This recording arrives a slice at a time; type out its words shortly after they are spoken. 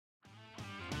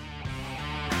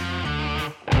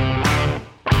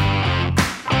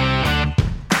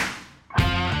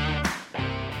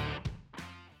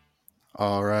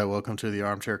All right, welcome to the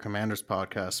Armchair Commanders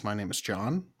podcast. My name is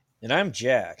John, And I'm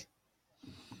Jack.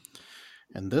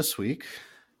 and this week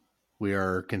we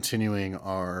are continuing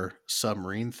our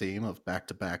submarine theme of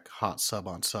back-to-back hot sub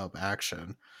on sub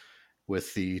action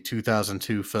with the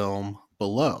 2002 film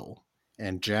Below.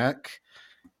 And Jack,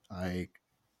 I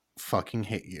fucking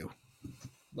hate you.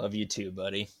 Love you too,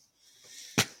 buddy.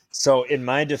 So, in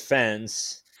my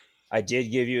defense, I did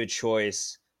give you a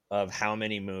choice of how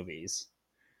many movies.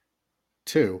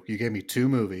 Two. You gave me two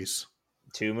movies.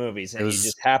 Two movies, It and you was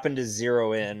just happened to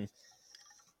zero in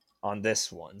on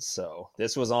this one. So,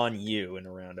 this was on you in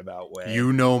a roundabout way.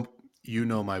 you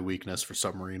know my weakness for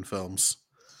submarine films.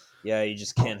 Yeah, you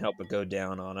just can't help but go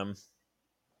down on them.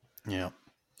 Yeah.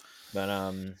 But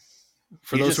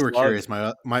For you those who just are love. curious,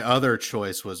 my other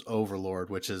choice was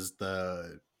Overlord, which is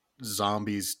the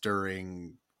zombies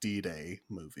during D-Day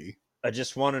movie. I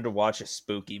just wanted to watch a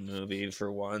spooky movie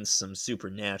for once, some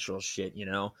supernatural shit, you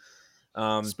know.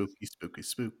 Um, Spooky, spooky,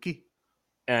 spooky.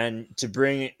 And to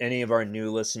bring any of our new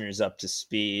listeners up to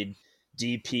speed,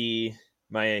 DP,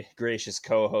 my gracious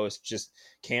co host, just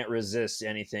can't resist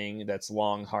anything that's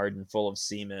long, hard, and full of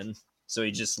semen. So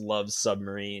he just loves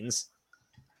submarines.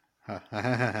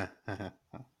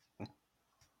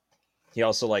 He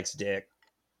also likes dick.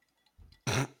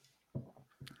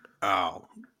 Oh,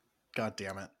 god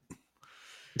damn it.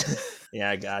 Yeah,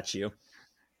 I got you.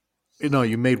 You know,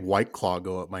 you made White Claw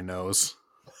go up my nose.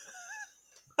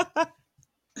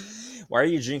 Why are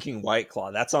you drinking White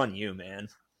Claw? That's on you, man.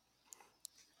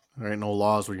 There ain't no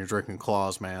laws when you're drinking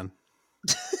claws, man.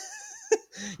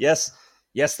 Yes,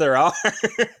 there are.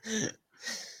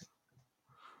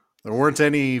 There weren't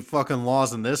any fucking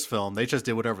laws in this film. They just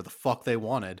did whatever the fuck they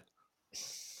wanted.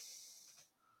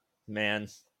 Man,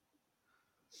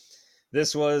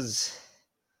 this was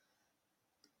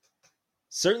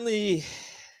certainly,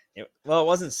 well, it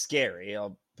wasn't scary.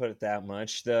 I'll put it that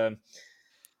much.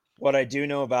 What I do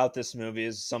know about this movie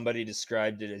is somebody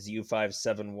described it as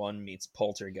U571 meets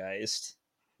Poltergeist,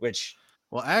 which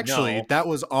Well, actually, no, that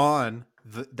was on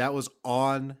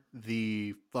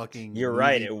the fucking you're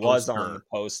right, movie it was on the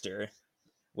poster. poster,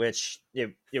 which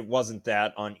it wasn't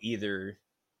that on either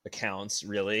accounts,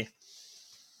 really.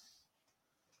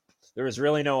 There was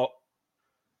really no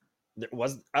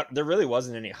there really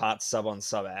wasn't any hot sub on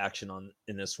sub action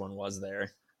in this one, was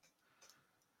there?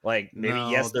 Like maybe No,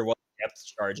 yes, there was a depth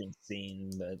charging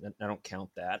scene, but I don't count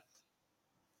that.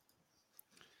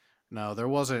 no, there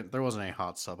wasn't any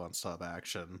hot sub on sub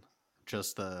action.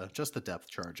 Just the depth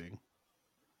charging.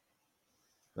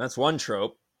 That's one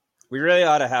trope. We really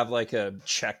ought to have like a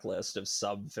checklist of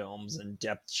sub films, and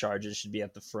depth charges should be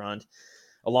at the front,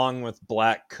 along with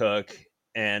Black Cook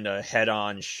and a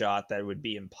head-on shot that would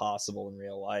be impossible in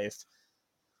real life.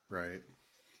 Right.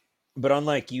 But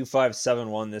unlike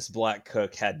U571, this Black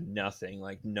Cook had nothing,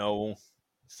 like no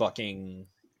fucking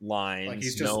Like lines,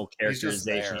 he's no just characterization.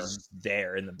 there. He's just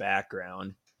there in the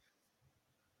background.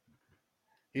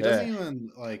 He doesn't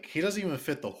Ugh. even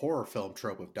fit the horror film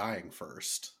trope of dying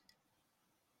first.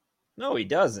 No, he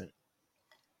doesn't.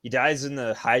 He dies when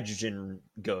the hydrogen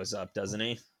goes up, doesn't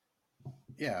he?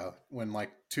 Yeah, when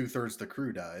like 2/3 the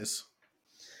crew dies.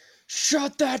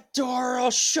 Shut that door! I'll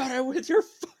shut it with your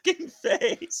fucking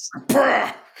face.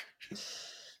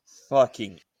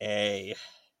 Fucking A.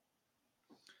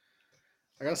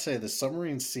 I gotta say, the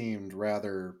submarine seemed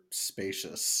rather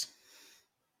spacious.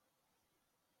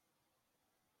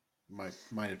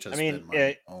 Might have just been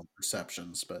my own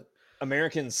perceptions, but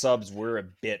American subs were a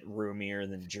bit roomier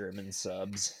than German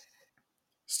subs.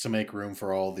 it's to make room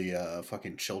for all the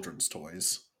fucking children's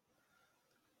toys.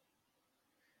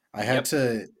 I had Yep.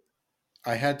 to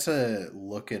I had to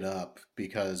look it up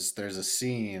because there's a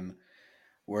scene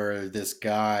where this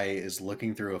guy is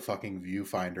looking through a fucking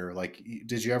viewfinder. Like,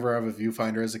 did you ever have a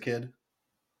viewfinder as a kid?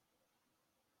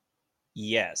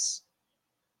 Yes.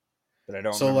 But I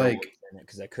don't So remember what like, was in it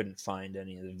because I couldn't find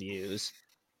any of the views.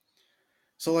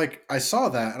 I saw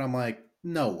that and I'm like,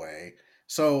 no way.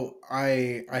 So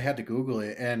I had to Google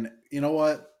it, and you know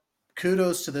what?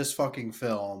 Kudos to this fucking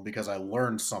film because I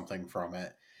learned something from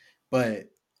it. But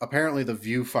apparently, the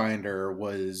viewfinder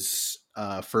was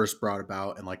first brought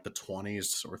about in like the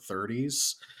 20s or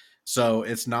 30s. So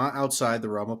it's not outside the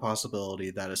realm of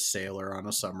possibility that a sailor on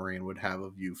a submarine would have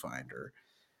a viewfinder.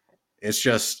 It's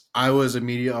just I was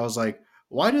like,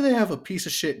 why do they have a piece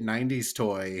of shit 90s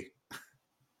toy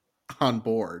on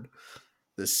board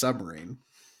this submarine?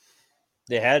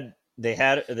 They had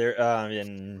there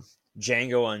in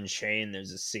Django Unchained.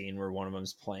 There's a scene where one of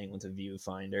them's playing with a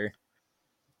viewfinder.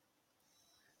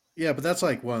 Yeah, but that's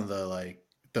like one of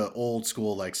the old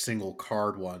school like single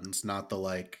card ones, not the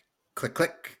like click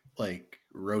click like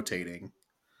rotating.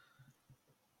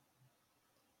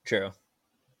 True.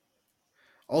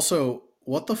 Also,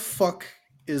 what the fuck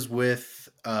is with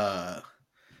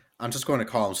I'm just going to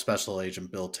call him Special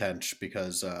Agent Bill Tench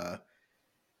because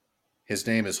his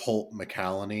name is Holt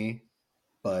McCallany,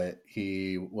 but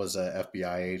he was a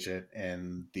FBI agent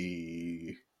in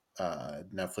the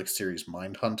Netflix series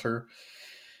Mindhunter.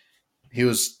 He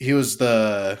was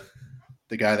the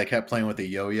guy that kept playing with the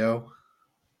yo-yo.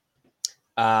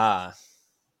 Ah,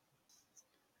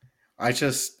 I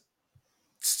just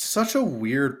such a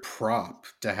weird prop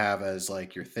to have as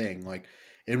like your thing. Like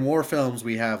in war films,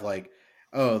 we have like,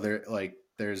 oh, there like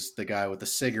there's the guy with the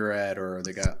cigarette or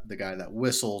the guy that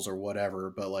whistles or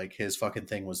whatever. But like his fucking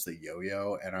thing was the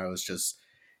yo-yo, and I was just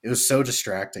it was so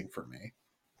distracting for me.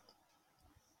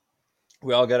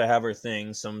 we all gotta have our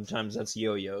thing. Sometimes that's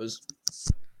yo-yos.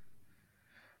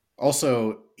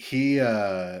 Also,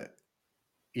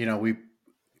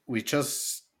 we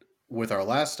just with our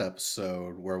last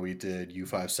episode where we did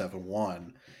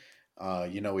U-571,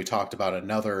 we talked about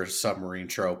another submarine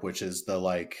trope, which is the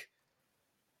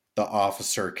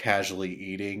officer casually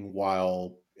eating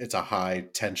while it's a high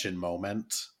tension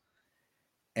moment.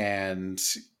 And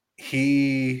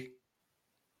he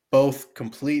both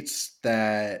completes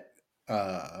that.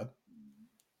 What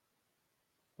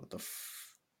the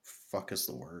fuck is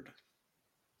the word?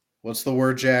 What's the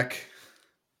word, Jack?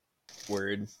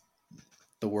 Word.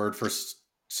 The word for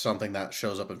something that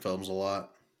shows up in films a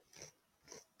lot.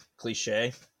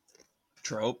 Cliche.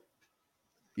 Trope.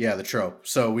 Yeah, the trope.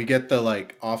 So we get the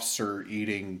like officer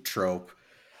eating trope,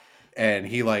 and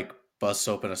he like busts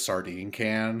open a sardine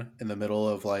can in the middle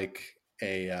of like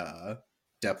a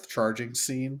depth charging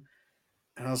scene,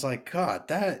 and I was like, God,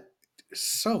 that is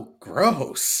so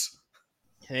gross.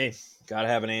 Hey, gotta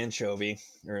have an anchovy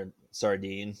or a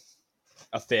sardine.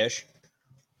 A fish.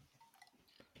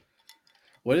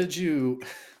 What did you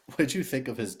what did you think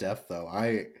of his death though?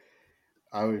 I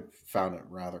found it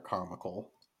rather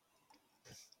comical.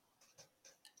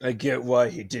 I get why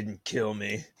he didn't kill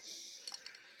me.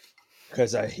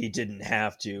 Because he didn't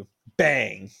have to.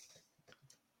 Bang!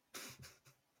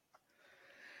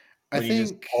 I When you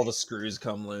just, think all the screws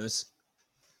come loose.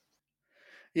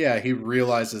 yeah, he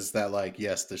realizes that like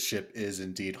yes, the ship is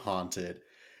indeed haunted.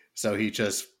 So he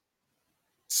just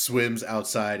swims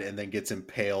outside and then gets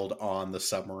impaled on the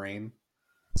submarine.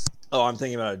 Oh, I'm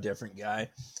thinking about a different guy.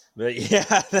 But yeah,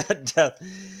 that death.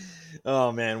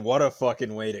 Oh man, what a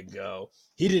fucking way to go.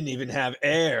 He didn't even have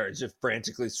air, just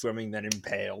frantically swimming, then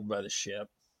impaled by the ship.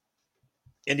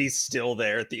 And he's still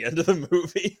there at the end of the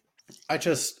movie. I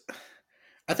just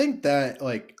I think that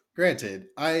like granted,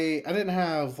 I didn't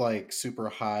have like super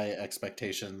high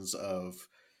expectations of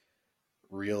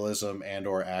realism and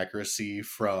or accuracy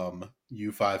from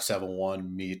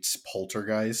U-571 meets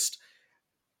Poltergeist,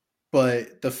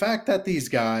 but the fact that these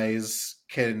guys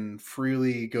can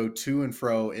freely go to and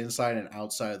fro inside and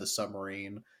outside of the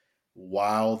submarine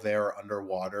while they're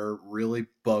underwater really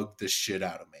bugged the shit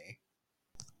out of me.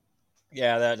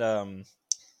 Yeah, that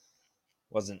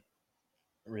wasn't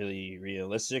really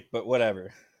realistic, but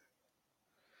whatever.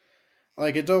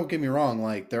 Like, it don't get me wrong,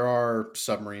 like there are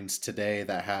submarines today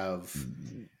that have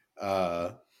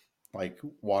uh like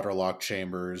waterlock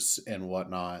chambers and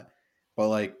whatnot, but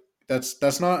like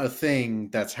that's not a thing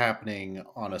that's happening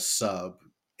on a sub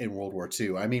in World War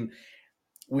II. I mean,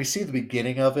 we see the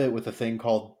beginning of it with a thing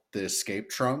called the escape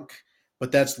trunk,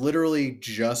 but that's literally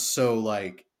just so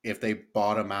like if they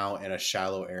bottom out in a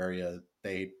shallow area,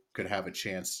 they could have a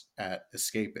chance at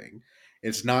escaping.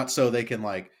 It's not so they can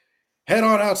like head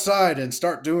on outside and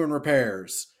start doing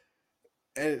repairs.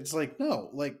 And it's like, no,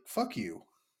 like fuck you.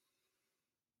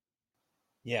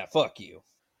 Yeah, fuck you.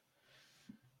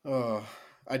 Oh,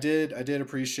 I did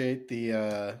appreciate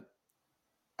the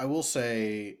I will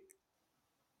say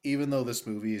even though this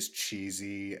movie is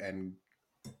cheesy and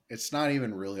it's not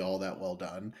even really all that well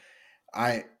done,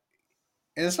 I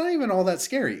and it's not even all that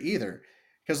scary either.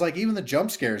 Because like even the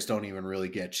jump scares don't even really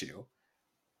get you.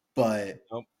 But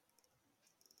Nope.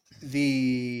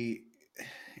 the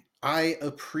I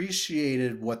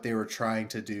appreciated what they were trying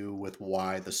to do with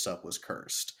why the sub was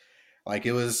cursed. Like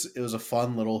it was a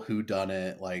fun little who done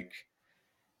it. Like,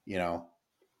 you know,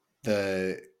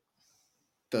 the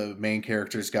the main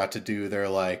characters got to do their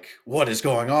like, what is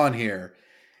going on here?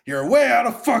 You're way out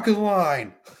of fucking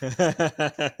line.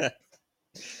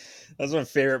 That's my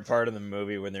favorite part of the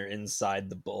movie when they're inside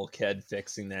the bulkhead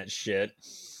fixing that shit.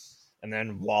 And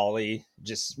then Wally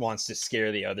just wants to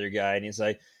scare the other guy. And he's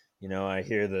like, I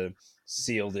hear the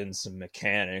sealed in some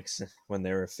mechanics when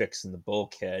they were fixing the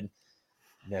bulkhead.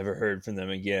 Never heard from them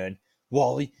again.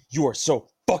 Wally, you are so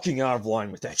fucking out of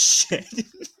line with that shit.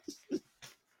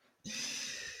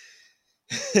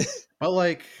 But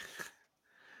like,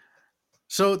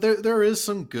 so there is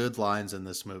some good lines in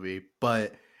this movie,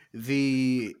 but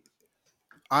the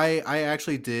I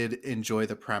actually did enjoy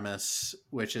the premise,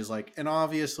 which is like, and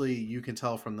obviously you can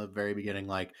tell from the very beginning,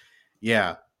 like,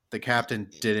 yeah, the captain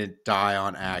didn't die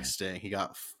on accident; he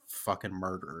got fucking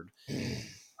murdered.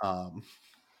 Um,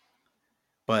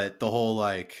 but the whole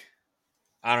like,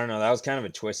 I don't know. That was kind of a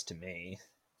twist to me.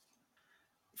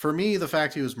 for me, the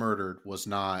fact he was murdered was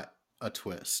not a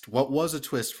twist. What was a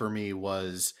twist for me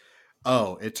was,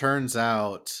 oh, it turns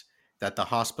out that the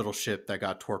hospital ship that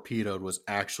got torpedoed was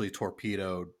actually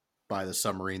torpedoed by the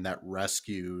submarine that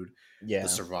rescued the Yeah.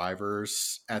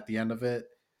 survivors at the end of it.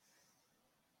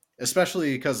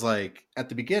 Especially because, like, at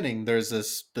the beginning, there's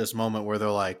this moment where they're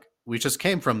like, "We just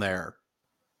came from there.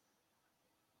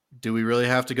 Do we really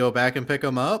have to go back and pick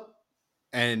them up?"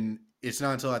 And it's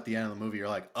not until at the end of the movie you're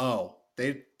like, "Oh,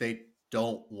 they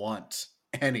don't want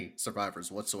any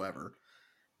survivors whatsoever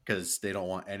because they don't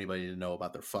want anybody to know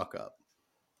about their fuck up."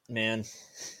 Man,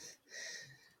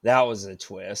 that was a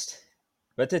twist.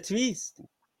 But the twist.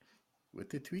 With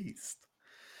the twist.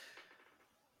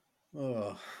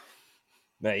 Oh,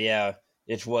 But yeah,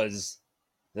 it was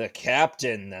the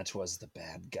captain that was the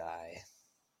bad guy.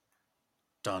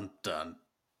 dun dun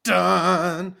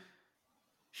dun.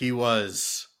 He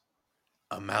was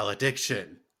a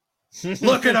malediction.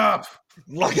 Look it up.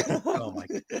 Look it up. Oh my.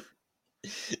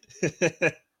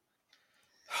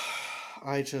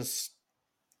 I just,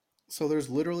 so there's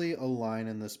literally a line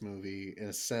in this movie, and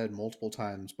it's said multiple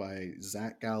times by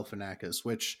Zach Galifianakis,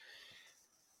 which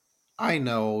I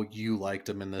know you liked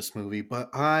him in this movie, but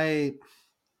I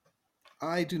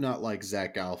do not like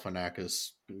Zach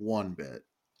Galifianakis one bit.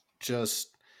 Just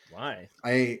Why?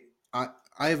 I I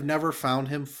I've never found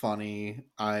him funny.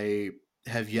 I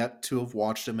have yet to have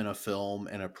watched him in a film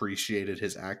and appreciated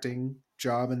his acting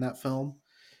job in that film.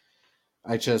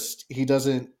 I just he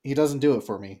doesn't do it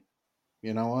for me.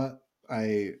 You know what?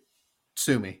 I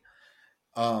sue me.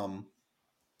 Um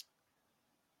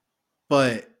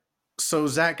but so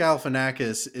Zach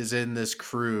Galifianakis is in this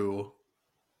crew,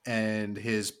 and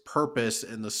his purpose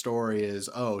in the story is,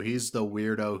 oh, he's the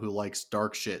weirdo who likes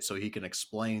dark shit so he can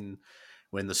explain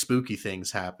when the spooky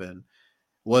things happen.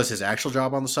 Was his actual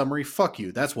job on the submarine? Fuck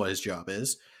you. That's what his job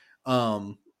is.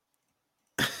 Um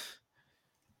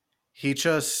he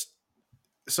just,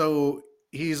 so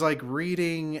he's like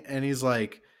reading and he's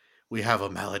like, we have a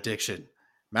malediction.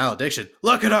 Malediction.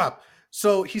 Look it up.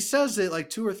 So he says it like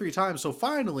two or three times. So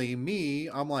finally,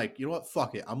 I'm like, you know what?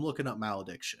 Fuck it. I'm looking up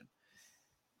malediction.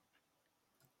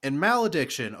 And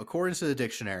malediction, according to the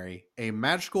dictionary, a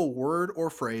magical word or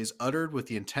phrase uttered with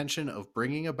the intention of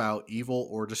bringing about evil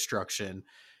or destruction,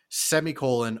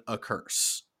 semicolon, a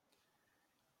curse.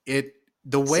 It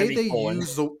the way they Semicolon.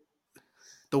 use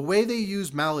the way they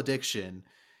use malediction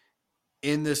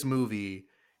in this movie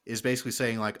is basically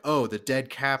saying like, oh, the dead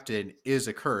captain is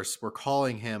a curse. We're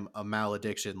calling him a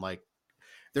malediction. Like,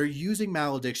 they're using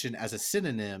malediction as a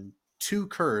synonym to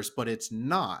curse, but it's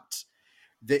not.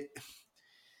 That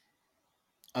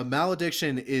a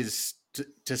malediction is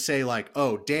to say like,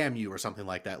 oh, damn you, or something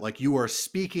like that. Like, you are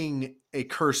speaking a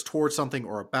curse towards something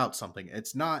or about something.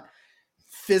 It's not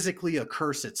physically a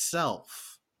curse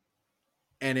itself.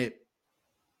 And it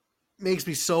makes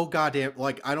me so goddamn,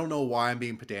 like, I don't know why I'm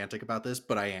being pedantic about this,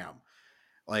 but I am.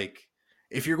 Like,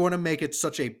 if you're going to make it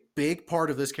such a big part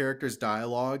of this character's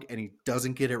dialogue and he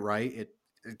doesn't get it right,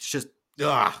 it's just,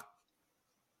 ugh.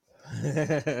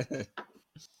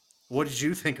 What did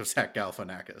you think of Zach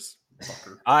Galifianakis,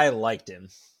 fucker? I liked him.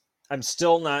 I'm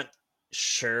still not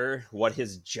sure what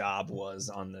his job was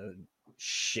on the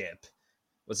ship.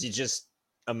 Was he just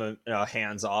a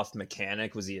hands-off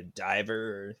mechanic? Was he a diver?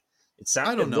 Or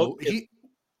I it don't know. looked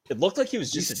it looked like he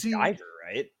was We just a see. diver,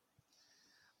 right?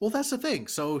 Well, that's the thing.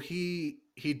 So he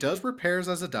does repairs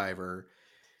as a diver.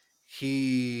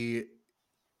 He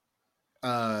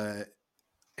uh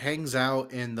hangs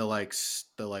out in the like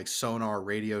sonar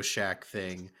Radio Shack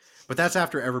thing, but that's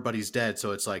after everybody's dead.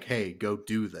 So it's like, hey, go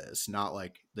do this, not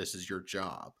like this is your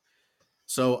job.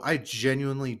 So I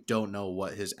genuinely don't know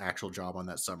what his actual job on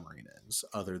that submarine is,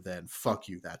 other than fuck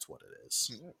you. That's what it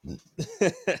is.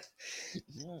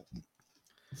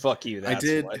 Fuck you. I That's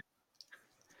did what.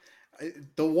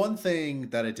 the one thing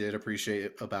that I did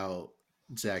appreciate about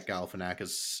Zach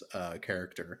Galifianakis'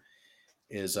 character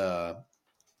is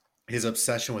his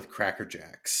obsession with Cracker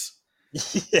Jacks.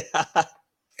 Yeah.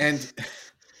 And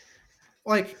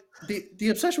like the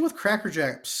obsession with Cracker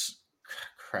Jacks,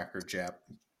 Cracker Jap,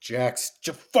 Jacks,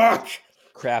 fuck.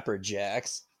 Crapper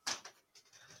Jacks.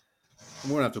 I'm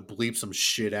gonna have to bleep some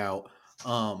shit out.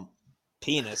 Um,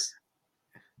 Penis.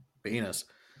 Venus.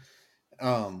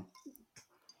 Um,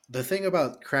 the thing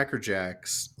about Cracker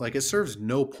Jacks, like, it serves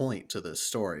no point to this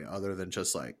story other than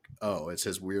just like, oh, it's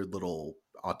his weird little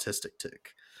autistic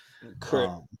tick. Crit.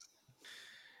 Um,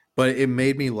 but it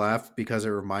made me laugh because it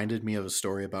reminded me of a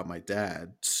story about my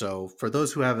dad. So for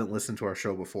those who haven't listened to our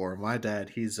show before, my dad,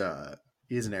 he's an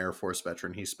Air Force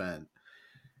veteran. He spent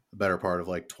the better part of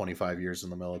like 25 years in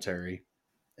the military,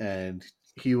 and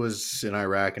he was in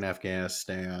Iraq and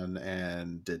Afghanistan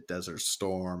and did Desert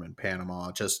Storm and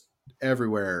Panama, just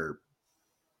everywhere,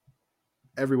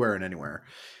 everywhere and anywhere.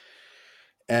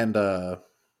 And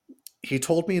he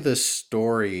told me this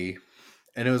story,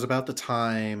 and it was about the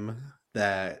time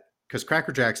that, because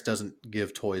Cracker Jacks doesn't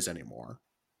give toys anymore.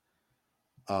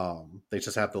 They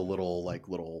just have the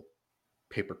little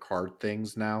paper card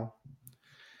things now.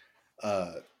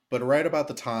 Uh, but right about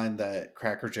the time that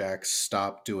Cracker Jacks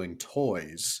stopped doing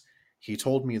toys, he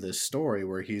told me this story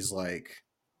where he's like,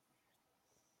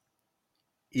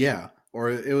 yeah, or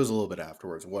it was a little bit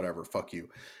afterwards, whatever, fuck you.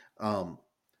 Um,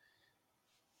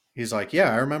 he's like,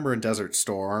 yeah, I remember in Desert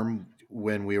Storm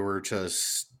when we were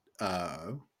just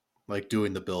like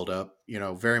doing the build up,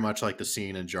 very much like the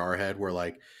scene in Jarhead where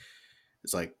like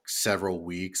it's like several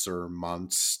weeks or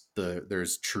months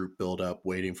there's troop buildup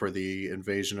waiting for the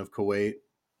invasion of Kuwait.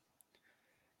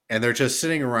 And they're just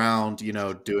sitting around,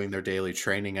 doing their daily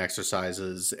training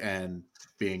exercises and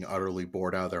being utterly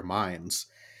bored out of their minds.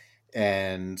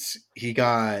 And he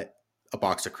got a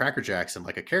box of Cracker Jacks in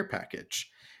like a care package.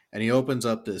 And he opens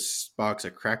up this box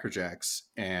of Cracker Jacks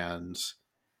and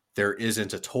there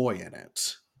isn't a toy in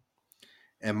it.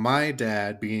 And my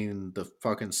dad, being the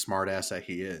fucking smartass that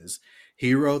he is,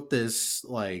 he wrote this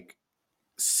like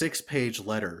 6-page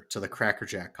letter to the Cracker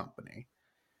Jack company.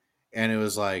 And it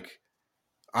was like,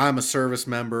 I'm a service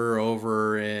member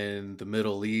over in the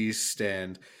Middle East,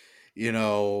 and you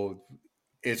know,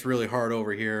 it's really hard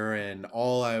over here. And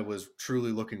all I was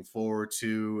truly looking forward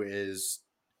to is,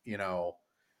 you know,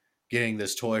 getting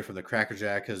this toy from the Cracker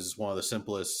Jack because it's one of the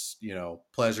simplest,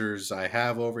 pleasures I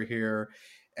have over here.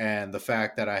 And the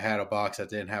fact that I had a box that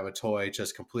didn't have a toy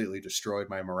just completely destroyed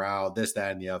my morale, this,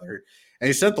 that, and the other. And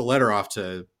he sent the letter off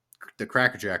to the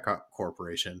Cracker Jack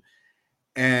Corporation.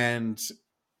 And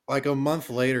like a month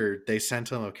later, they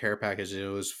sent him a care package and it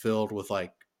was filled with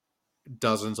like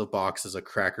dozens of boxes of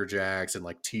Cracker Jacks and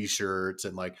like T-shirts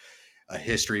and like a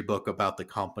history book about the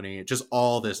company. Just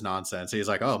all this nonsense. He's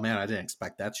like, "Oh man, I didn't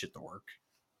expect that shit to work."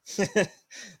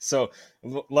 So,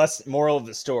 less moral of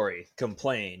the story: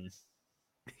 complain.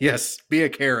 Yes, be a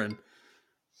Karen.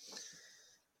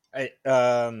 I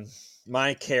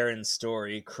my Karen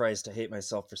story. Christ, I hate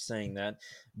myself for saying that,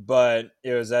 but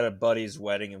it was at a buddy's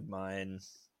wedding of mine,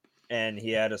 and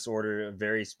he had us order a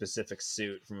very specific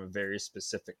suit from a very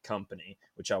specific company,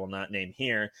 which I will not name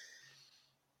here,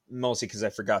 mostly because I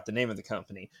forgot the name of the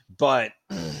company. But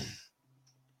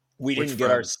we Which didn't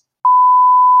get our. friend?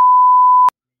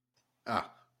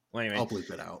 Ah, Well, anyway, I'll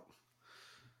bleep it out.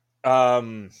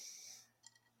 um,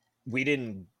 we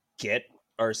didn't get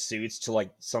our suits to like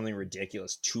something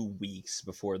ridiculous 2 weeks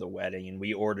before the wedding, and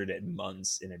we ordered it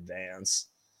months in advance.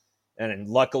 And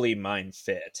luckily, mine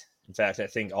fit. In fact, I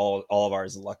think all of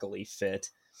ours luckily fit.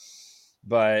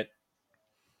 But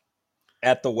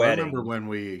at the Well, wedding,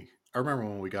 I remember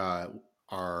when we got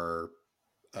our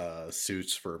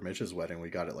suits for Mitch's wedding.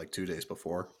 We got it like 2 days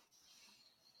before.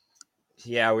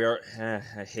 yeah, we are.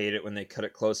 I hate it when they cut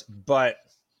it close. But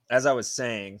as I was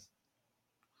saying,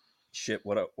 shit,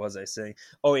 what was I saying?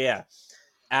 Oh yeah,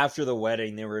 after the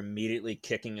wedding, they were immediately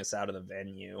kicking us out of the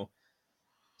venue.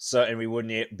 So, and we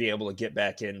wouldn't be able to get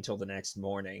back in until the next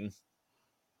morning.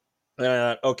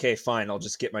 Okay, fine. I'll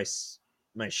just get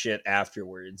my shit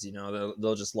afterwards.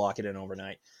 They'll just lock it in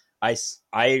overnight.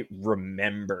 I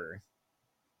remember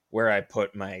where I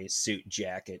put my suit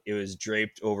jacket. It was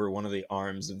draped over one of the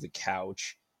arms of the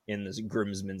couch in the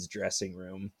groomsmen's dressing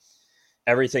room.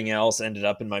 Everything else ended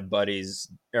up in my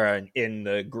buddy's, or in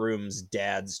the groom's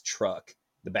dad's truck,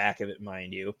 the back of it,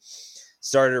 mind you.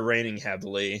 Started raining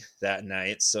heavily that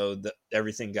night, so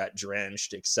everything got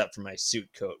drenched except for my suit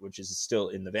coat, which is still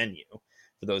in the venue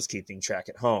for those keeping track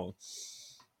at home.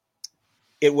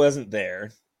 It wasn't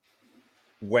there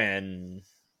when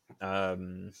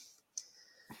then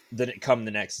it come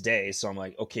the next day, so I'm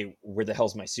like, okay, where the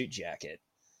hell's my suit jacket?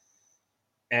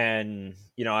 And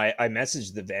I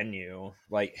messaged the venue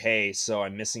like, hey, so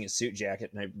I'm missing a suit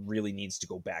jacket and it really needs to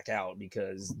go back out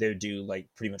because they're due like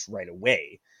pretty much right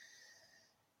away.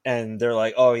 And they're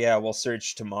like, oh yeah, we'll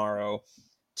search tomorrow.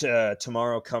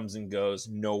 Tomorrow comes and goes,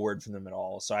 no word from them at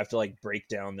all. So I have to like break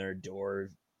down their door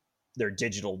their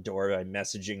digital door by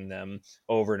messaging them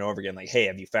over and over again, like, "Hey,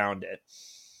 have you found it?"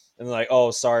 And they're like,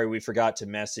 "Oh, sorry, we forgot to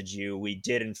message you. We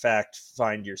did in fact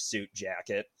find your suit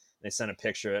jacket." And they sent a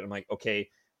picture of it. I'm like, "Okay,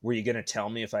 were you gonna tell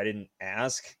me if I didn't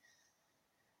ask?"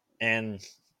 And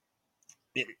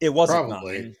it wasn't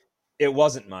Probably. mine. It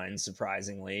wasn't mine,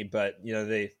 surprisingly, but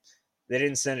they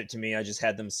didn't send it to me. I just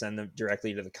had them send them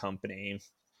directly to the company,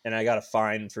 and I got a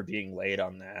fine for being late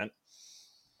on that.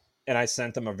 And I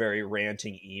sent them a very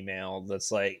ranting email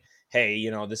that's like, "Hey,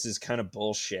 this is kind of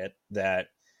bullshit that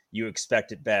you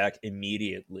expect it back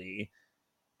immediately,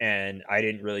 and I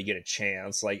didn't really get a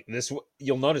chance. Like this,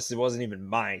 you'll notice it wasn't even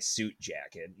my suit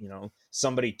jacket.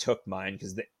 Somebody took mine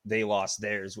because they lost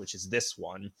theirs, which is this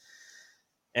one.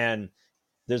 And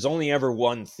there's only ever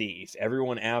one thief.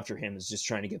 Everyone after him is just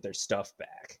trying to get their stuff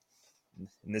back,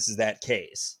 and this is that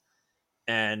case."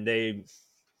 And they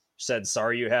said,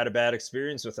 "Sorry you had a bad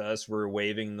experience with us. We're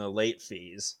waiving the late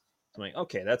fees." I'm like,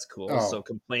 "Okay, that's cool. So Oh,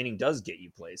 complaining does get you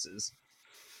places."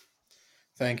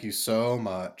 thank you so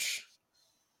much.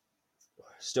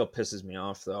 Still pisses me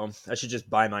off though. I should just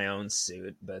buy my own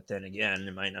suit, but then again,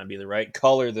 it might not be the right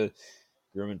color the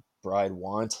groom and bride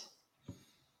want.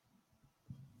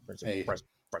 Hey, Press,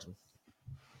 press.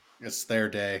 it's their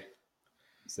day.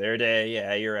 It's their day.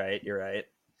 Yeah, you're right. You're right.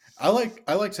 I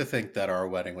like to think that our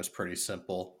wedding was pretty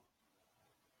simple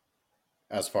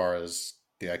as far as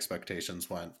the expectations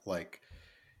went. Like,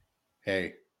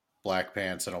 hey, black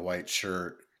pants and a white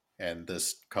shirt and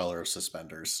this color of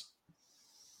suspenders.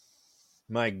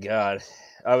 My God,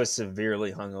 I was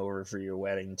severely hungover for your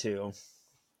wedding too,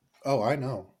 Oh, I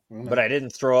know. I but I know.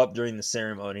 didn't throw up during the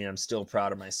ceremony. I'm still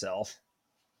proud of myself.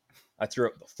 I threw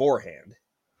up beforehand,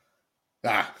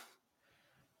 Ah,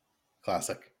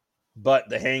 classic. but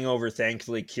the hangover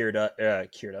thankfully cleared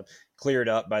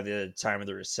up by the time of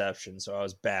the reception. So I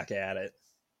was back at it,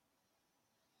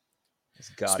 as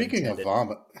God Speaking of intended.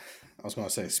 vomit, I was going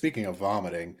to say, speaking of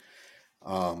vomiting,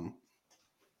 um,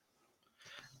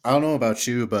 I don't know about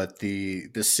you, but the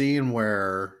scene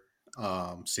where,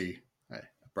 see, I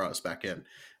brought us back in.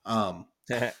 Um,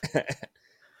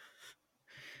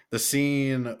 the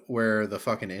scene where the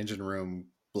fucking engine room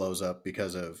blows up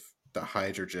because of the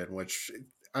hydrogen, which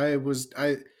I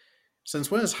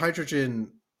since when is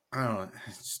hydrogen? I don't know.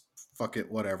 Fuck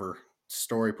it, whatever.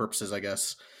 Story purposes, I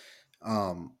guess.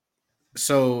 Um,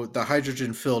 so the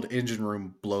hydrogen filled engine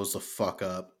room blows the fuck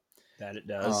up. That it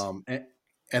does. Um, and,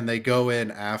 and they go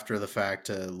in after the fact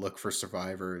to look for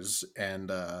survivors.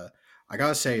 And I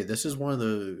gotta say, this is one of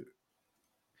the.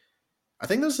 I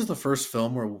think this is the first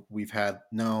film where we've had.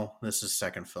 No, this is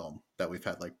second film that we've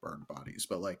had like burned bodies,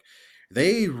 but like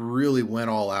they really went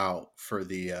all out for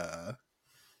the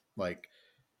like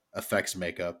effects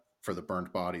makeup for the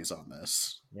burned bodies on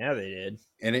this, Yeah, they did.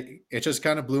 and it just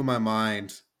kind of blew my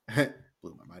mind.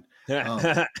 Blew my mind.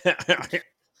 Um,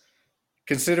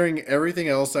 Considering everything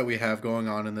else that we have going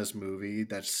on in this movie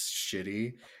that's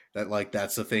shitty, that like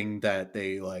that's the thing that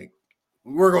they like.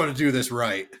 We're going to do this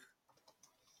right.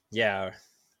 Yeah,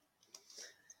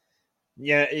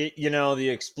 yeah. The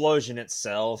explosion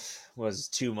itself was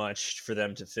too much for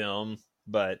them to film,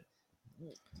 but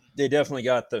they definitely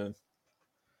got the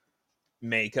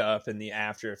makeup and the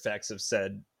after effects of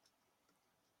said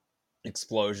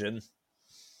explosion.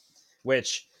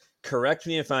 Which, correct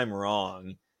me if I'm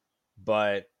wrong,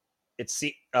 but it's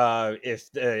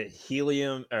if the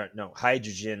helium or no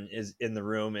hydrogen is in the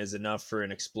room is enough for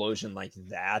an explosion like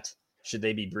that, should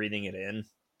they be breathing it in?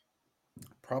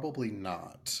 Probably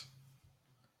not.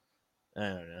 I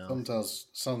don't know.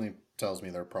 Something tells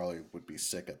me they probably would be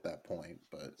sick at that point.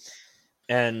 But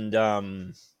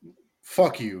And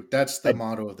fuck you. That's the I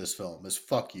motto of this film: is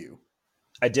fuck you.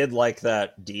 I did like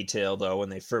that detail though when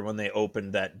they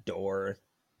opened that door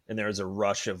and there was a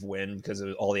rush of wind because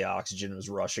all the oxygen was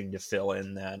rushing to fill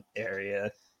in that area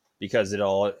because it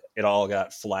all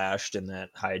got flashed in that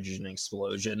hydrogen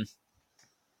explosion.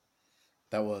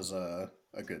 That was a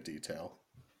good detail.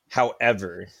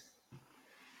 However,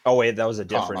 oh wait, Comma.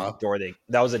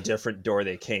 that was a different door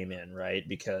they came in, right?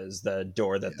 Because the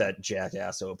door Yeah. that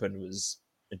jackass opened was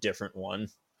a different one.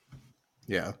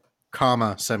 Yeah.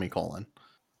 Comma semicolon.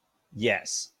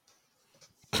 Yes.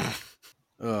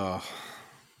 Ugh.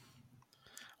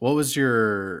 What was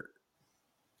your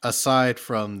aside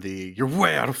from the "you're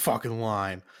way out of fucking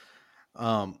line"?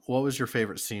 What was your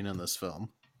favorite scene in this film?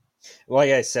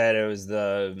 Like I said, it was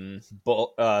the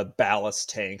ballast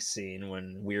tank scene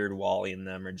when Weird Wally and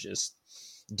them are just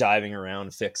diving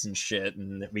around fixing shit,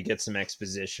 and we get some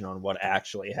exposition on what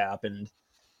actually happened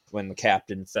when the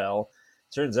captain fell.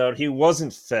 Turns out he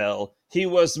wasn't fell; he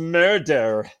was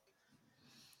murder.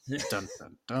 Dun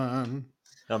dun dun.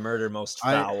 A murder most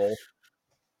I foul.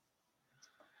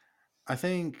 I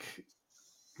think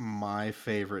my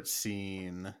favorite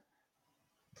scene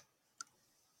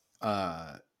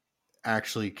uh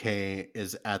actually K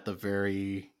is at the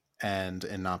very end,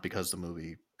 and not because the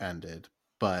movie ended,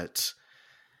 but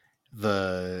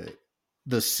the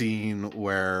the scene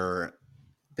where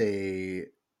they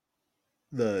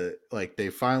they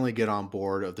finally get on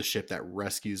board of the ship that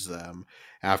rescues them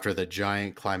after the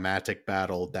giant climatic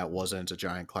battle that wasn't a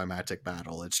giant climatic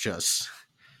battle. It's just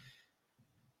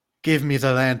give me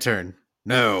the lantern.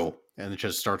 No. And it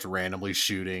just starts randomly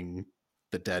shooting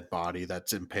the dead body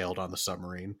that's impaled on the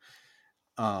submarine.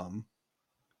 Um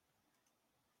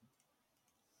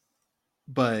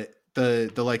but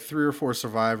the like three or four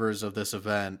survivors of this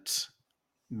event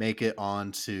make it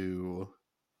onto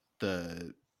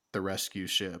the the rescue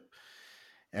ship,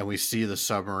 and we see the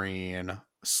submarine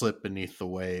slip beneath the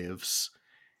waves,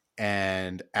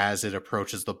 and as it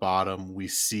approaches the bottom we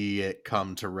see it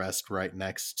come to rest right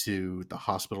next to the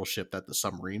hospital ship that the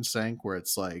submarine sank, where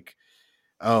it's like,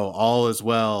 oh, all is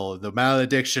well, the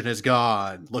malediction is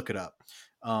gone, look it up.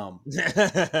 um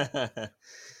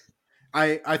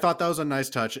I thought that was a nice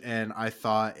touch, and I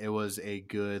thought it was a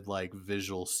good like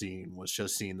visual scene, was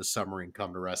just seeing the submarine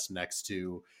come to rest next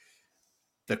to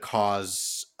the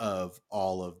cause of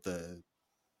all of the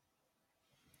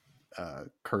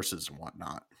curses and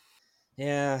whatnot.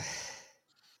 Yeah,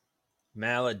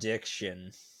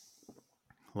 malediction.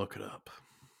 Look it up.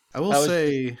 I will I was just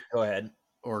say, go ahead.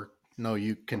 or no,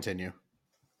 you continue.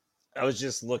 I was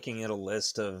just looking at a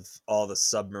list of all the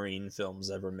submarine films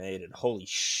ever made, and holy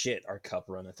shit, our cup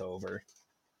runneth over.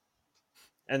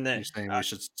 And then, You saying we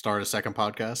should start a second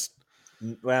podcast?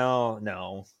 well,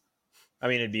 no. I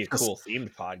mean, it'd be a Just cool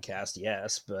themed podcast,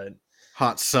 yes, but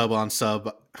hot sub on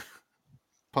sub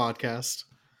podcast.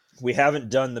 we haven't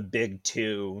done the big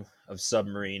two of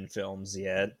submarine films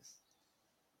yet.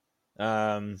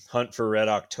 Hunt for Red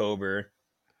October,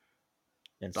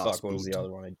 and Das fuck, what was the Boot.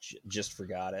 other one? I just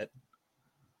forgot it.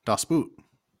 Das Boot.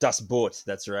 Das Boot.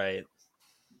 That's right.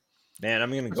 Man, I'm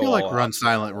gonna I go feel like all out Run for that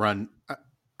Silent one. Run.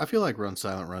 I feel like Run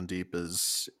Silent Run Deep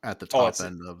is at the Oh, top it's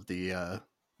end of the.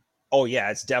 oh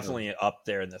yeah, it's Of, definitely up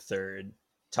there in the third,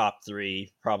 top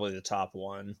three, probably the top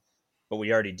one. But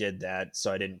we already did that,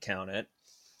 so I didn't count it.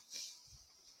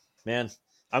 Man,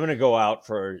 I'm gonna go out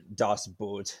for Das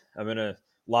Boot. I'm gonna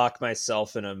lock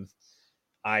myself in a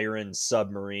iron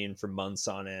submarine for months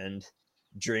on end,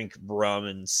 drink rum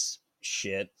and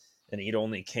shit, and eat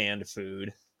only canned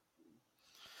food.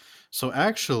 so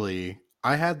actually,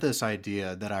 I had this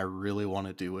idea that I really want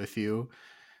to do with you.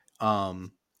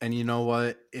 And you know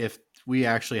what? If we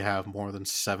actually have more than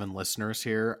 7 listeners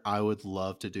here, I would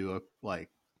love to do a like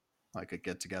a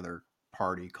get together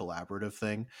party collaborative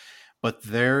thing. But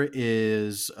there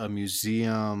is a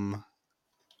museum.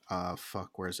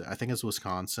 Fuck, where is it? I think it's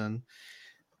Wisconsin.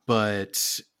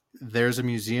 But there's a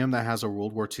museum that has a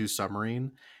World War II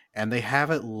submarine, and they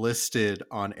have it listed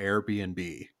on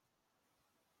Airbnb.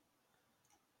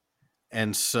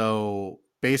 And so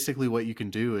basically what you can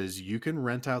do is you can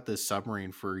rent out this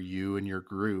submarine for you and your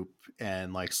group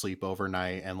and like sleep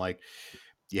overnight, and like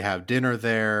you have dinner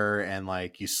there and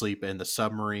like you sleep in the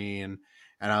submarine.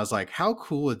 And I was like, how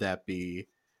cool would that be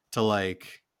to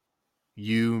like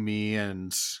you, me,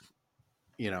 and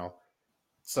you know,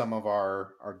 some of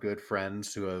our good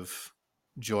friends who have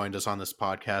joined us on this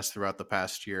podcast throughout the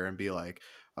past year and be like,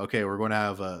 okay, we're going to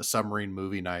have a submarine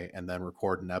movie night and then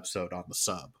record an episode on the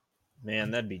sub.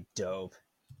 Man, that'd be dope.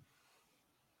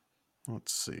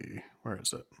 Let's see, where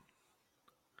is it?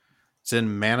 It's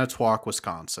in Manitowoc,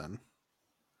 Wisconsin.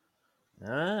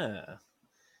 Ah,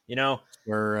 you know,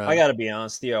 Where I gotta be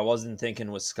honest with you, I wasn't thinking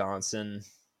Wisconsin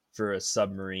for a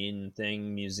submarine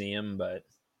thing museum, but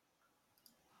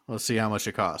let's see how much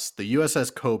it costs. The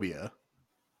USS Cobia,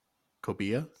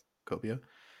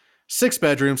 6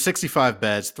 bedrooms, 65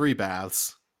 beds, 3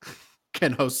 baths,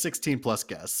 can host 16 plus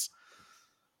guests.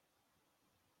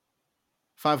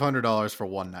 $500 for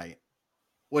one night.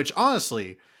 Which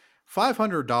honestly,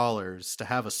 $500 to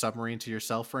have a submarine to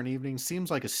yourself for an evening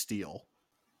seems like a steal.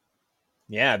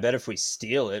 yeah, I bet if we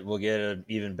steal it, we'll get an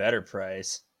even better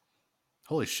price.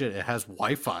 Holy shit, it has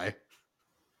Wi-Fi.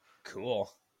 Cool.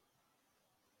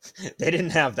 They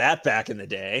didn't have that back in the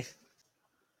day.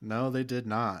 No, they did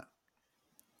not.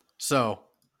 So,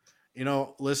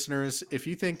 listeners, if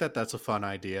you think that that's a fun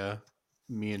idea,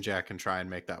 me and Jack can try and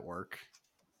make that work.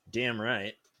 Damn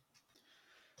right.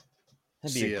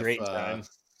 That'd be a See if great time.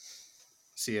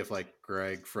 like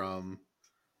Greg from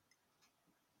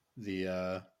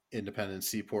the Independent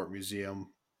Seaport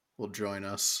Museum will join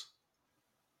us,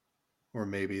 or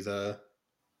maybe the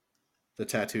the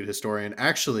tattooed historian.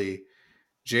 Actually,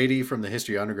 JD from the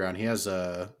History Underground, he has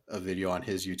a video on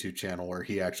his YouTube channel where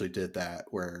he actually did that.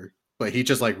 Where, but he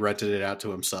just like rented it out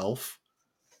to himself,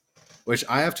 which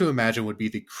I have to imagine would be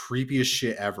the creepiest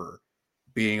shit ever.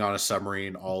 Being on a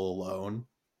submarine all alone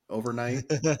overnight,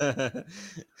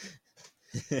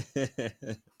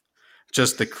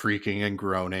 just the creaking and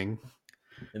groaning.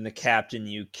 And the captain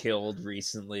you killed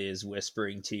recently is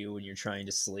whispering to you when you're trying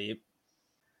to sleep.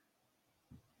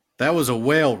 That was a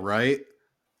whale, right?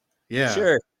 Yeah,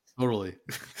 Sure. totally.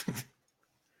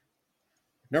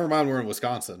 Never mind, we're in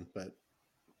Wisconsin, but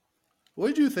what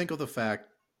did you think of the fact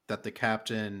that the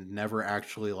captain never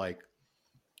actually like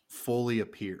fully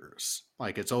appears?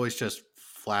 Like it's always just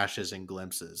flashes and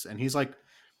glimpses, and he's like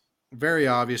very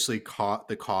obviously caught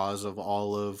the cause of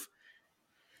all of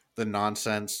the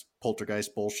nonsense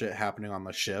poltergeist bullshit happening on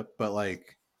the ship, but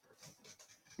like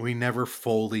we never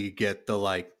fully get the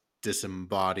like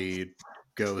disembodied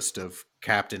ghost of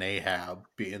Captain Ahab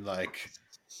being like,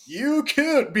 "You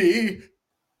can't be."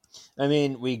 I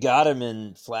mean, we got him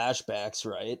in flashbacks,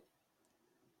 right?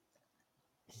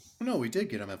 No, we did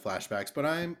get him in flashbacks, but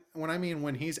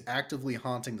when he's actively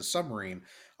haunting the submarine,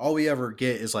 all we ever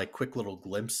get is like quick little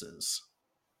glimpses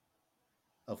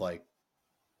of like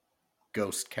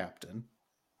ghost captain.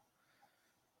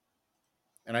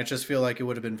 And I just feel like it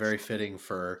would have been very fitting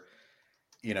for,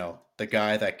 the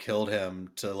guy that killed him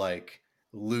to like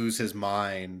lose his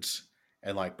mind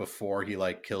and like before he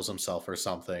like kills himself or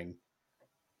something,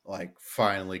 like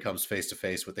finally comes face to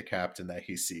face with the captain that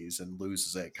he sees and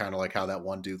loses it, kind of like how that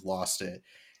one dude lost it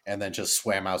and then just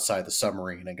swam outside the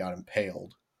submarine and got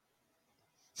impaled.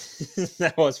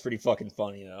 That was pretty fucking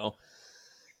funny, though.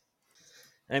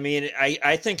 I mean,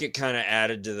 I think it kind of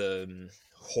added to the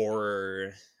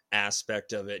horror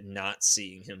aspect of it, not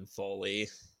seeing him fully.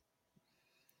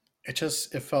 It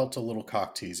felt a little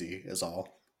cock teasy, is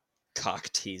all. Cock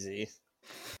teasy.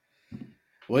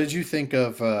 What did you think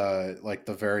of like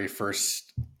the very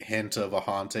first hint of a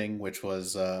haunting, which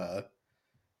was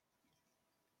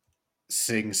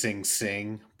 "Sing Sing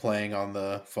Sing" playing on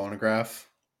the phonograph?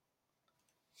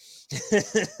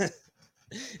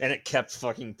 And it kept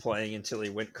fucking playing until he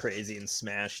went crazy and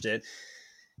smashed it.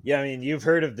 Yeah, I mean, you've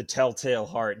heard of the Telltale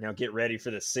Heart. Now get ready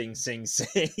for the Sing Sing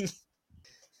Sing.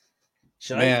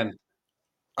 Should I? Man,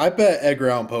 I bet Edgar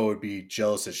Allan Poe would be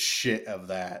jealous as shit of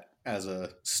that as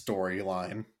a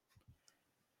storyline.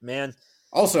 Man,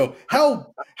 Also,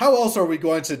 how else are we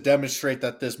going to demonstrate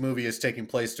that this movie is taking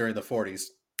place during the 40s?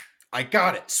 I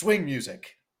got it. Swing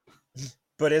music.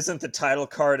 but isn't the title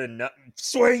card a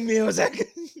swing music?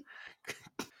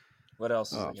 What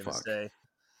else was I Oh gonna fuck. say?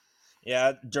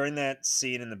 Yeah, during that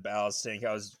scene in the ballast tank,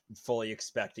 I was fully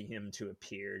expecting him to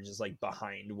appear just like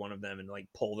behind one of them and like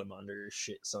pull them under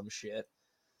shit, some shit.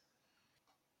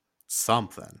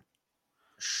 Something.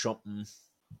 Something.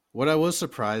 What I was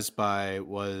surprised by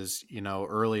was,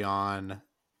 early on,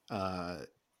 uh,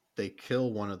 they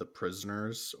kill one of the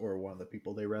prisoners or one of the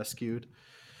people they rescued.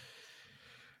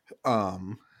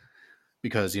 Um,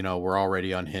 because we're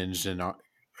already unhinged and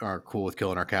are cool with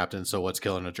killing our captain. So what's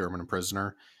killing a German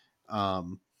prisoner?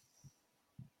 Um,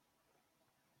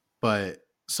 but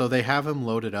so they have him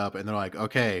loaded up, and they're like,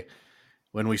 okay,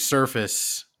 when we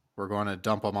surface, we're going to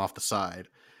dump him off the side.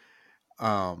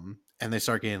 And they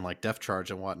start getting like depth charge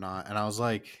and whatnot, and I was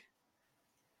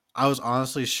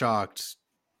honestly shocked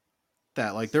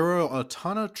that like there were a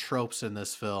ton of tropes in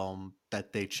this film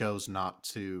that they chose not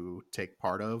to take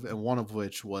part of, and one of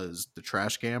which was the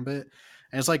trash gambit.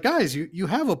 And it's like, guys, you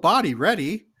have a body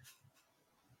ready.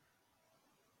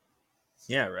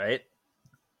 Yeah, right.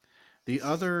 The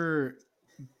other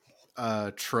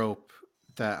trope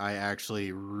that I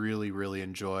actually really really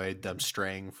enjoyed them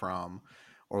straying from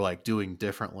or like doing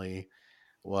differently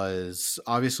was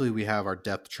obviously we have our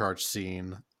depth charge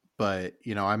scene, but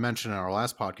I mentioned in our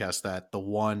last podcast that the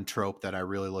one trope that I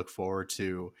really look forward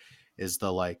to is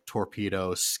the like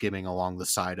torpedo skimming along the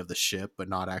side of the ship but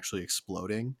not actually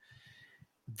exploding.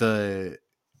 The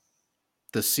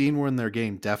the scene when they're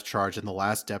getting depth charge and the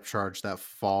last depth charge that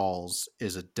falls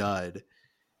is a dud,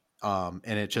 and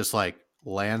it just like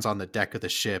lands on the deck of the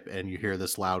ship and you hear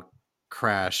this loud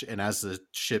crash, and as the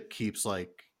ship keeps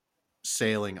like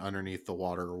sailing underneath the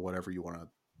water or whatever you want to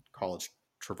call it,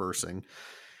 traversing,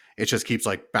 it just keeps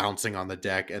like bouncing on the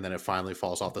deck and then it finally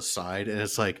falls off the side, and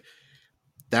it's like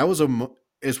that was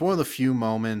it's one of the few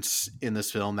moments in this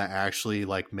film that actually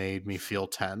like made me feel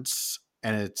tense,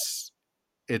 and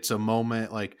it's a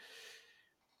moment like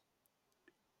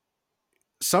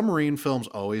submarine films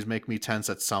always make me tense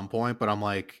at some point, but I'm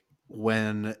like,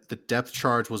 when the depth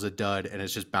charge was a dud and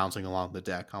it's just bouncing along the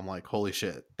deck, I'm like, holy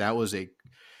shit,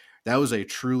 That was a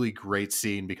truly great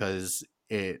scene because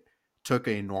it took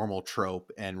a normal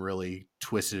trope and really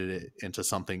twisted it into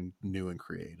something new and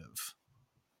creative.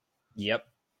 Yep.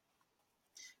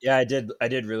 Yeah, I did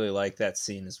really like that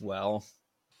scene as well.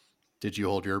 Did you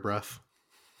hold your breath?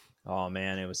 Oh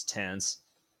man, it was tense.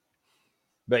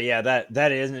 But yeah,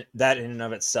 that isn't that in and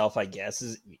of itself, I guess,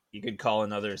 is you could call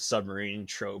another submarine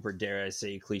trope, or dare I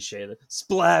say cliche, the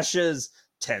splashes,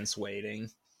 tense waiting,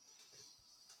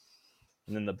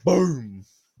 and then the boom,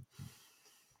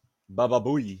 baba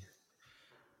booey.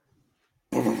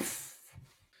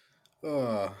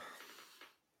 uh,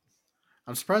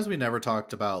 I'm surprised we never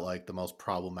talked about like the most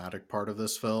problematic part of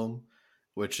this film,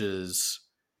 which is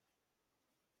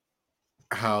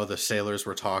how the sailors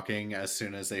were talking as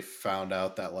soon as they found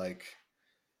out that like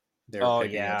they were Oh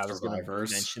picking up yeah, I was gonna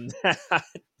survivors. mention that.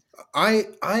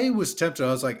 I was tempted.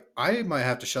 I was like, I might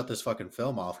have to shut this fucking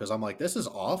film off because I'm like, this is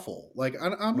awful. Like,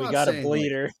 I'm We not got a saying like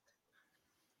bleeder.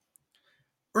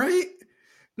 right.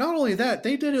 Not only that,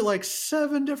 they did it like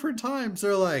 7 different times.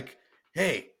 They're like,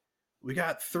 hey, we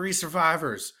got 3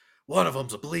 survivors. One of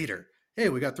them's a bleeder. Hey,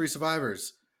 we got 3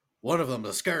 survivors. One of them's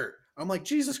a skirt. I'm like,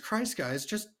 Jesus Christ, guys,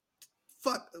 just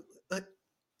fuck.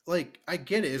 Like, I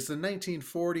get it. It's the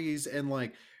 1940s, and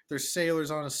like, there's sailors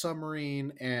on a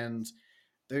submarine, and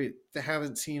they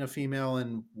haven't seen a female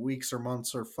in weeks or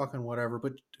months or fucking whatever.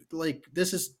 But like,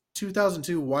 this is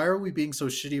 2002. Why are we being so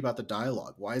shitty about the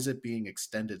dialogue? Why is it being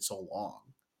extended so long?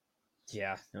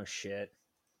 Yeah, no shit.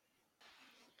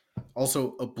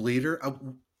 Also, a bleeder.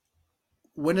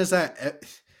 When is that?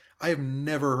 I have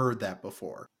never heard that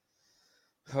before.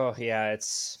 Oh yeah,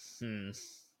 it's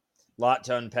lot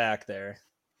to unpack there.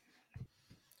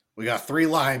 We got 3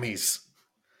 limeys.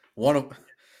 One of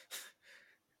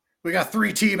we got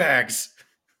 3 tea bags.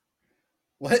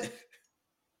 What?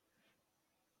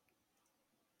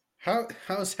 How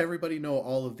does everybody know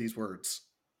all of these words?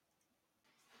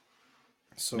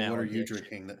 So what are you Malediction.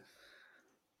 drinking?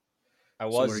 I So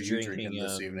what are was you drinking drinking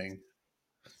this evening?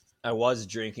 I was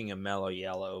drinking a mellow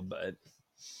yellow, but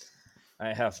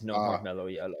I have no more Ah, mellow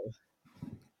yellow.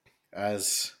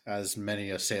 as many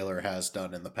a sailor has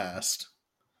done in the past.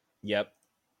 Yep.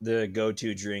 The go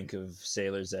to drink of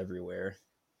sailors everywhere.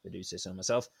 If I do say so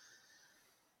myself.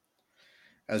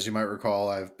 As you might recall,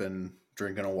 I've been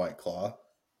drinking a White Claw,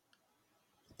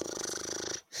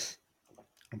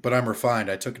 but I'm refined.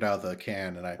 I took it out of the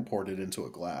can and I poured it into a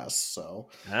glass, so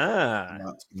I'm Ah,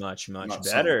 not much, I'm much not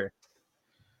some. better.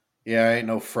 Yeah, I ain't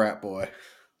no frat boy.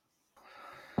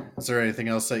 Is there anything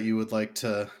else that you would like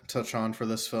to touch on for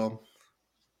this film?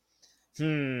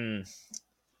 Hmm.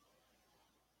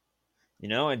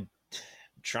 I'm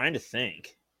trying to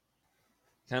think.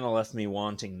 Kind of left me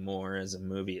wanting more as a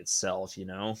movie itself.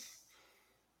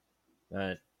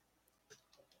 But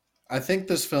I think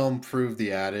this film proved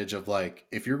the adage of like,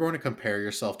 if you're going to compare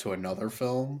yourself to another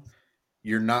film,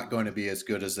 you're not going to be as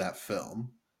good as that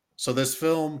film. So this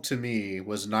film to me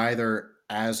was neither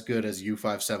as good as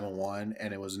U571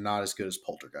 and it was not as good as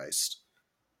Poltergeist.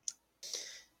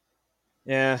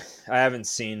 yeah, I haven't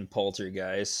seen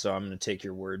Poltergeist, so I'm going to take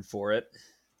your word for it.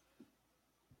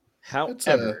 It's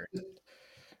a However,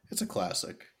 it's a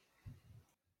classic.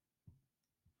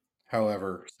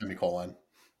 However, semicolon.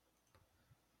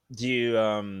 do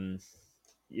you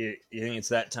think it's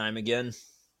that time again?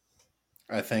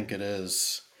 I think it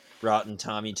is. Rotten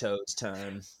Tommy Toes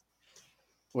time.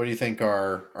 What do you think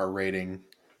our rating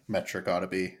metric ought to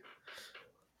be?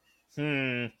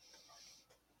 Hmm.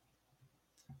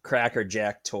 Cracker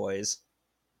Jack toys.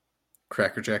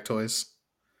 Cracker Jack toys.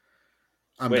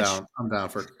 I'm Which down. I'm down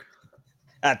for.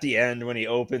 at the end when he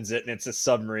opens it and it's a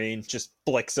submarine, just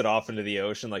flicks it off into the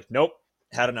ocean. Like, nope,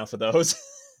 had enough of those.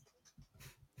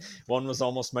 One was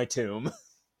almost my tomb.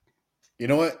 You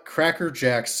know what? Cracker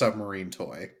Jack submarine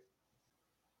toy.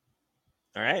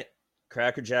 All right,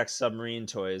 Cracker Jack submarine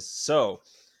toys. So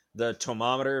the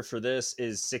tomometer for this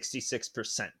is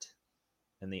 66%,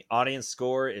 and the audience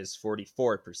score is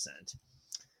 44%.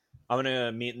 I'm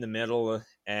gonna meet in the middle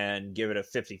and give it a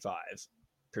 55%.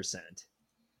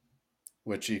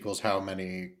 Which equals how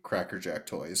many Cracker Jack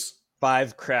toys?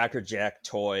 5 Cracker Jack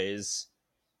toys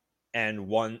and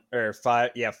one or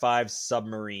five, yeah, 5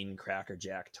 submarine Cracker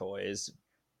Jack toys,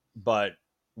 but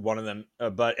one of them,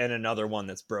 but and another one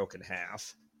that's broken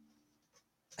half.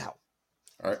 Ow.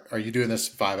 Are you doing this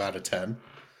 5 out of 10?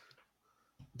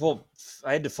 Well,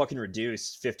 I had to fucking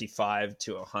reduce 55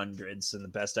 to 100, so the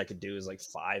best I could do is like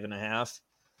 5.5.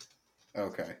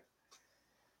 Okay.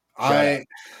 Shut I up.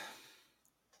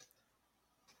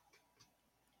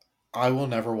 I will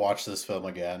never watch this film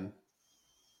again.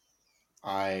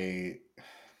 I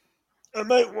I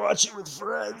might watch it with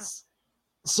friends.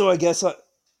 So I guess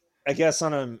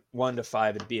on a 1 to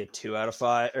 5, it'd be a 2 out of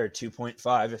 5 or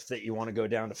 2.5 if that you want to go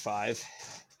down to 5.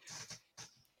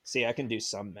 See, I can do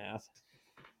some math.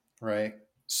 right?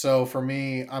 So for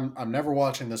me, I'm never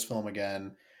watching this film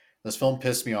again. This film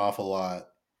pissed me off a lot.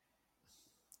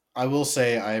 I will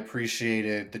say I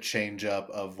appreciated the change up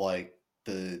of like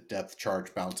the depth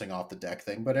charge bouncing off the deck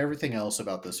thing, but everything else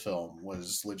about this film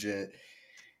was legit.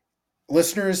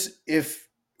 Listeners, if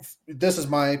this is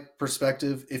my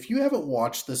perspective, if you haven't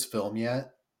watched this film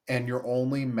yet and your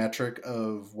only metric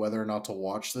of whether or not to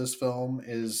watch this film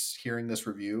is hearing this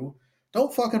review,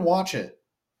 don't fucking watch it.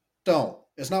 Don't.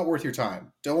 It's not worth your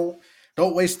time. Don't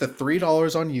waste the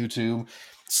 $3 on YouTube.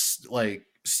 Like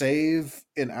save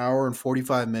an hour and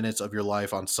 45 minutes of your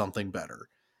life on something better.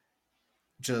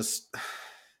 Just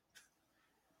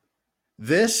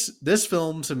this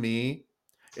film to me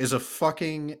is a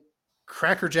fucking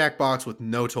crackerjack box with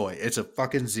no toy. It's a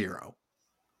fucking zero.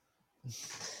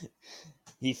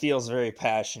 He feels very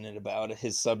passionate about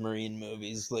his submarine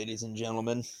movies, ladies and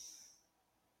gentlemen.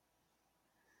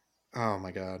 Oh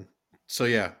my god. So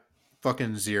yeah,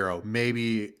 fucking zero.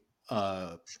 Maybe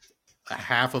a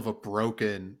half of a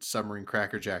broken submarine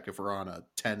crackerjack if we're on a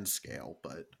 10 scale,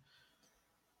 but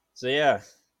So yeah,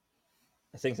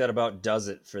 I think that about does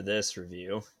it for this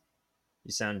review.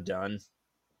 You sound done.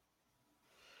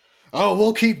 oh,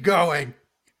 we'll keep going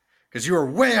because you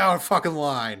are way out of fucking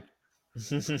line.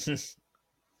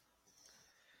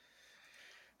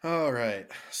 All right.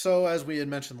 So, as we had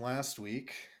mentioned last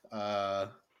week,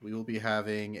 we will be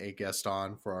having a guest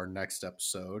on for our next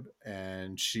episode,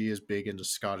 and she is big into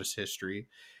Scottish history,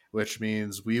 which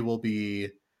means we will be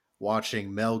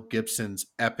watching Mel Gibson's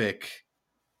epic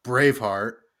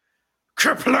Braveheart.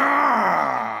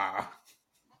 Kerpla!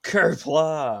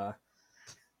 Kerpla.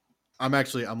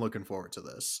 I'm looking forward to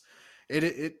this.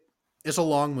 It's a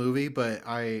long movie, but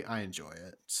I enjoy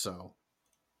it. So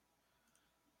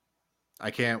I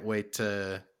can't wait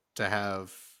to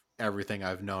have everything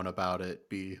I've known about it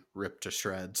be ripped to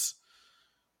shreds.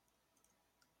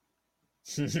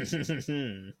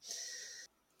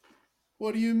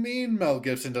 What do you mean Mel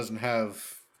Gibson doesn't have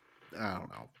I don't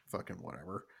know, fucking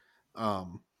whatever.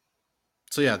 Um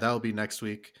so yeah, that'll be next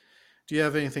week. Do you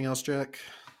have anything else, Jack?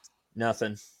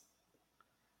 Nothing.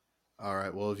 All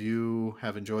right. Well, if you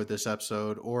have enjoyed this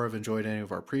episode or have enjoyed any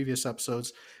of our previous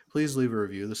episodes, please leave a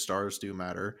review. The stars do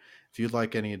matter. If you'd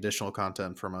like any additional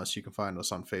content from us, you can find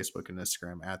us on Facebook and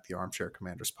Instagram at the Armchair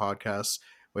Commanders Podcast.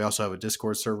 We also have a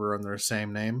Discord server under the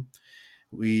same name.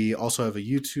 We also have a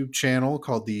YouTube channel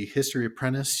called the History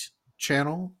Apprentice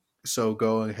channel. So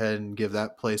go ahead and give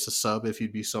that place a sub if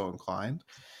you'd be so inclined.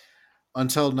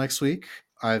 Until next week,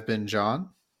 I've been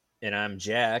John, And I'm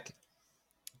Jack.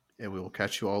 and we will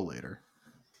catch you all later.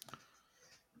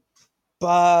 Bye.